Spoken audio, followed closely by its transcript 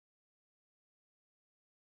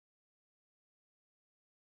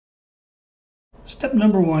Step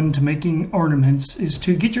number one to making ornaments is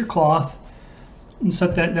to get your cloth and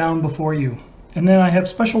set that down before you. And then I have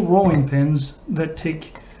special rolling pins that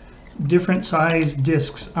take different size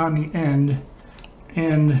discs on the end,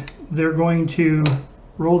 and they're going to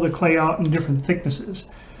roll the clay out in different thicknesses.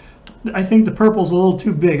 I think the purple's a little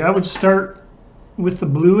too big. I would start with the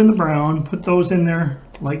blue and the brown, put those in there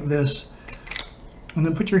like this, and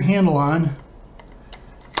then put your handle on,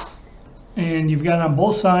 and you've got on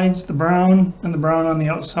both sides the brown and the brown on the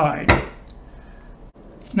outside.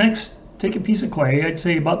 Next, take a piece of clay, I'd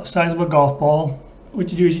say about the size of a golf ball.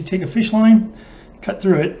 What you do is you take a fish line, cut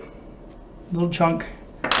through it, a little chunk,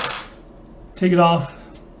 take it off,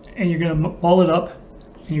 and you're going to ball it up,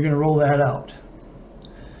 and you're going to roll that out.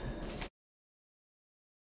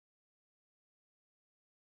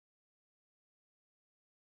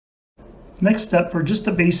 Next step, for just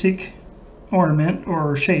a basic ornament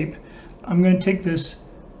or shape, I'm going to take this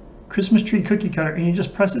Christmas tree cookie cutter and you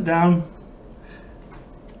just press it down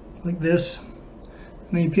like this,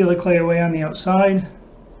 and then you peel the clay away on the outside.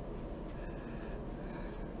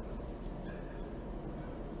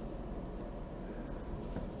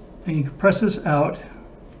 And you can press this out,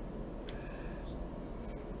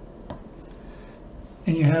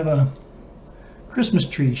 and you have a Christmas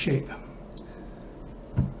tree shape.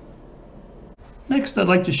 Next, I'd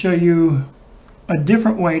like to show you a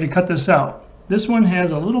different way to cut this out. This one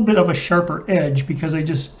has a little bit of a sharper edge because I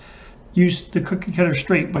just used the cookie cutter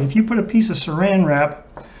straight, but if you put a piece of saran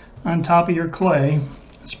wrap on top of your clay,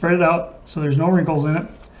 spread it out so there's no wrinkles in it,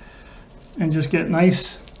 and just get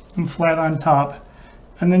nice and flat on top,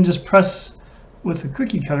 and then just press with the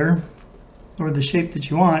cookie cutter or the shape that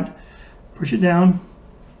you want, push it down,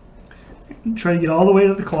 try to get all the way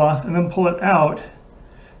to the cloth, and then pull it out,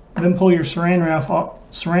 and then pull your saran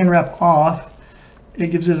wrap off. It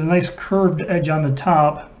gives it a nice curved edge on the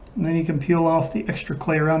top, and then you can peel off the extra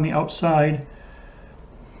clay around the outside.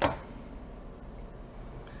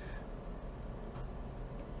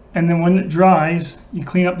 And then when it dries, you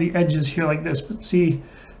clean up the edges here like this. But see,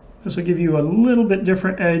 this will give you a little bit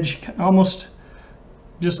different edge, almost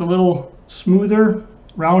just a little smoother,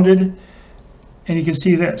 rounded, and you can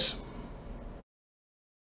see this.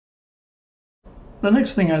 The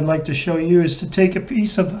next thing I'd like to show you is to take a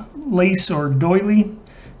piece of lace or doily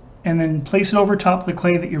and then place it over top of the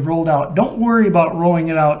clay that you've rolled out. Don't worry about rolling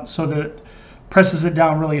it out so that it presses it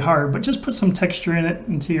down really hard, but just put some texture in it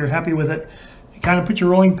until you're happy with it. You kind of put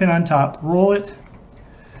your rolling pin on top, roll it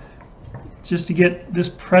just to get this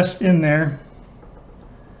pressed in there,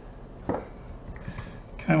 kind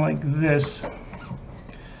of like this,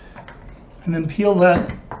 and then peel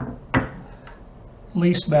that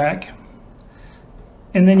lace back.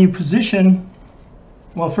 And then you position,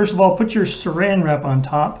 well, first of all, put your saran wrap on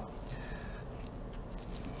top,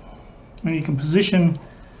 and you can position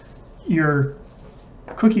your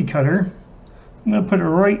cookie cutter. I'm going to put it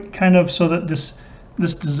right kind of so that this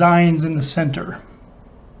design's in the center.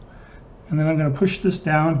 And then I'm going to push this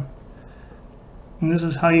down, and this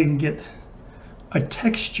is how you can get a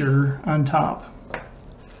texture on top.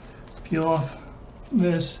 Peel off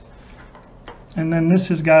this, and then this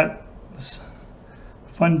has got this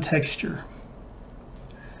fun texture.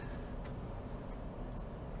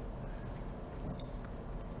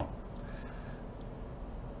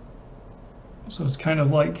 So it's kind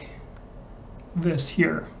of like this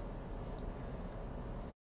here.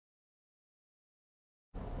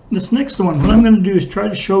 This next one, what I'm going to do is try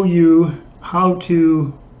to show you how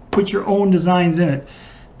to put your own designs in it.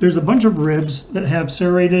 There's a bunch of ribs that have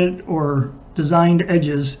serrated or designed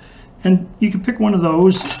edges, and you can pick one of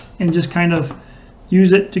those and just kind of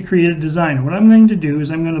use it to create a design. What I'm going to do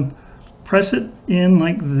is I'm going to press it in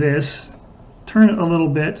like this, turn it a little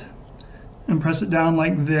bit, and press it down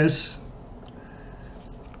like this,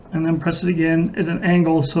 and then press it again at an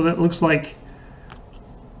angle so that it looks like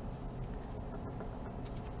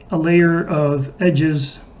a layer of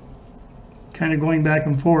edges kind of going back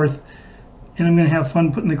and forth. And I'm going to have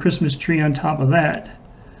fun putting the Christmas tree on top of that.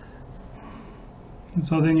 And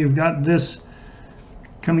so then you've got this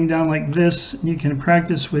coming down like this. You can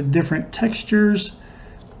practice with different textures,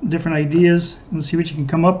 different ideas, and see what you can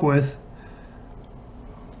come up with.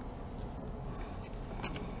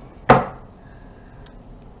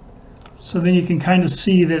 So then you can kind of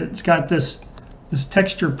see that it's got this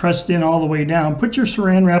texture pressed in all the way down. Put your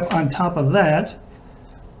saran wrap on top of that.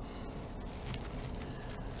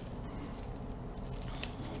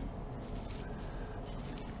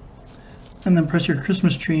 And then press your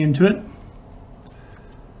Christmas tree into it.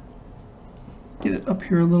 Get it up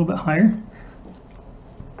here a little bit higher.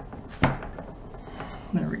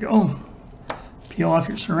 There we go. Peel off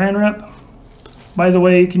your saran wrap. By the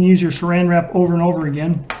way, you can use your saran wrap over and over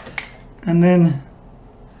again. And then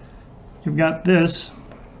you've got this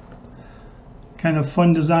kind of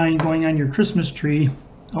fun design going on your Christmas tree.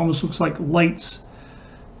 It almost looks like lights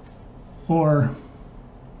or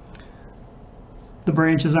the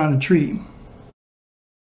branches on a tree.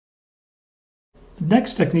 The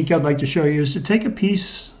next technique I'd like to show you is to take a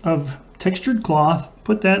piece of textured cloth,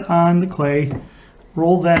 put that on the clay,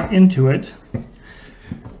 roll that into it,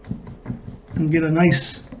 and get a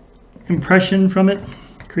nice impression from it.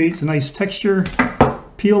 Creates a nice texture.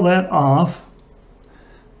 Peel that off.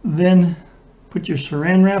 Then put your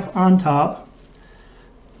saran wrap on top.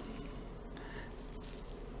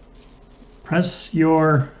 Press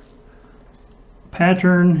your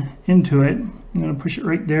pattern into it. I'm going to push it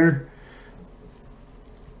right there,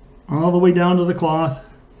 all the way down to the cloth.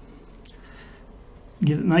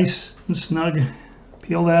 Get it nice and snug.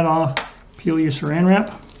 Peel that off. Peel your saran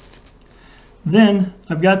wrap. Then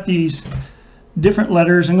I've got these different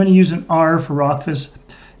letters. I'm going to use an R for Rothfuss.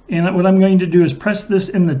 And what I'm going to do is press this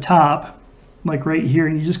in the top, like right here,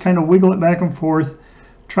 and you just kind of wiggle it back and forth.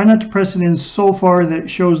 Try not to press it in so far that it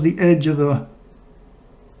shows the edge of the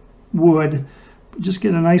wood. Just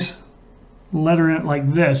get a nice letter in it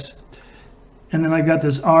like this. And then I got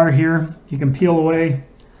this R here. You can peel away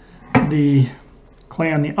the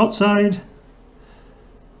clay on the outside.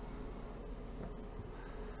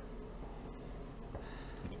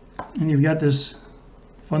 And you've got this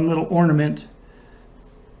fun little ornament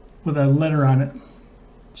with a letter on it.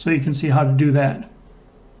 So you can see how to do that.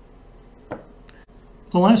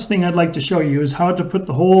 The last thing I'd like to show you is how to put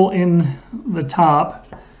the hole in the top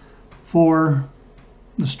for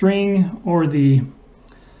the string or the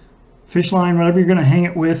fish line, whatever you're going to hang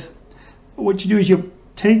it with. What you do is you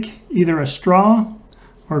take either a straw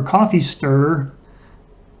or a coffee stirrer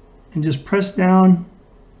and just press down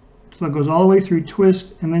so it goes all the way through,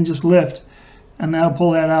 twist, and then just lift, and that'll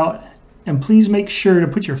pull that out. And please make sure to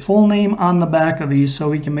put your full name on the back of these so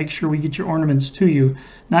we can make sure we get your ornaments to you.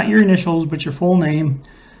 Not your initials, but your full name,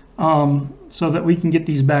 so that we can get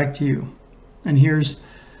these back to you. And here's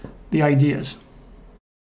the ideas.